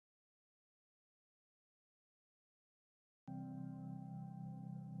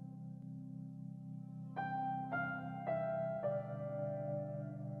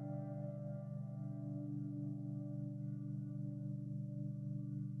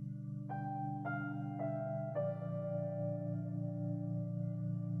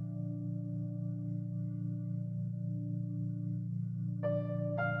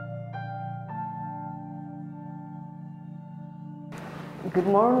Good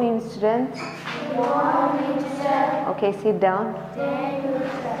morning, student. Good morning, teacher. Okay, sit down. Thank you,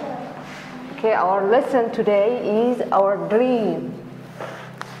 sir. Okay, our lesson today is our dream.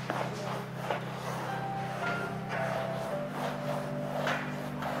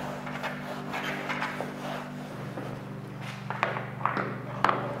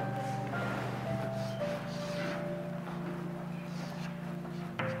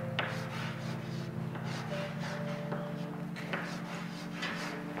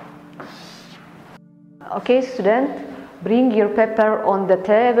 Okay, student, bring your paper on the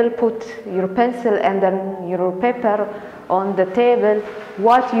table, put your pencil and then your paper on the table,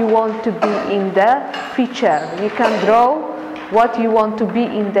 what you want to be in the future. You can draw what you want to be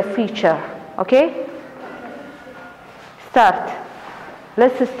in the future, okay? Start.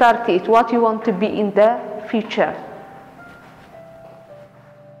 Let's start it, what you want to be in the future.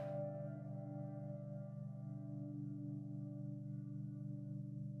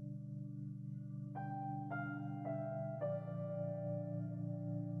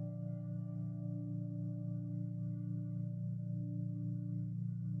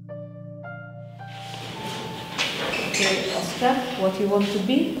 Okay, Oscar, what you want to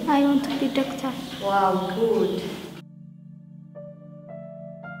be? I want to be doctor. Wow, good.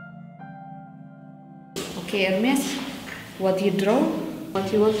 Okay, Hermes, what you draw?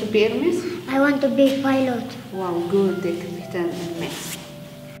 What you want to be, Hermes? I want to be pilot. Wow, good, Captain Hermes.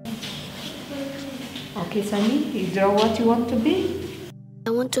 Okay, Sunny, you draw what you want to be? I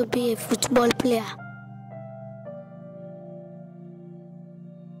want to be a football player.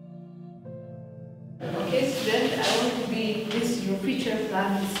 Okay, student, I want to be this. Your future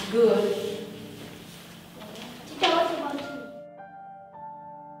plan is good. Teacher, what about you?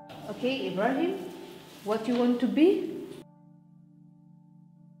 Okay, Ibrahim, what you want to be?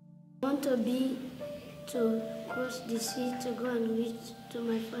 I want to be to cross the sea to go and reach to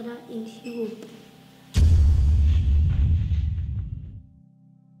my father in Europe.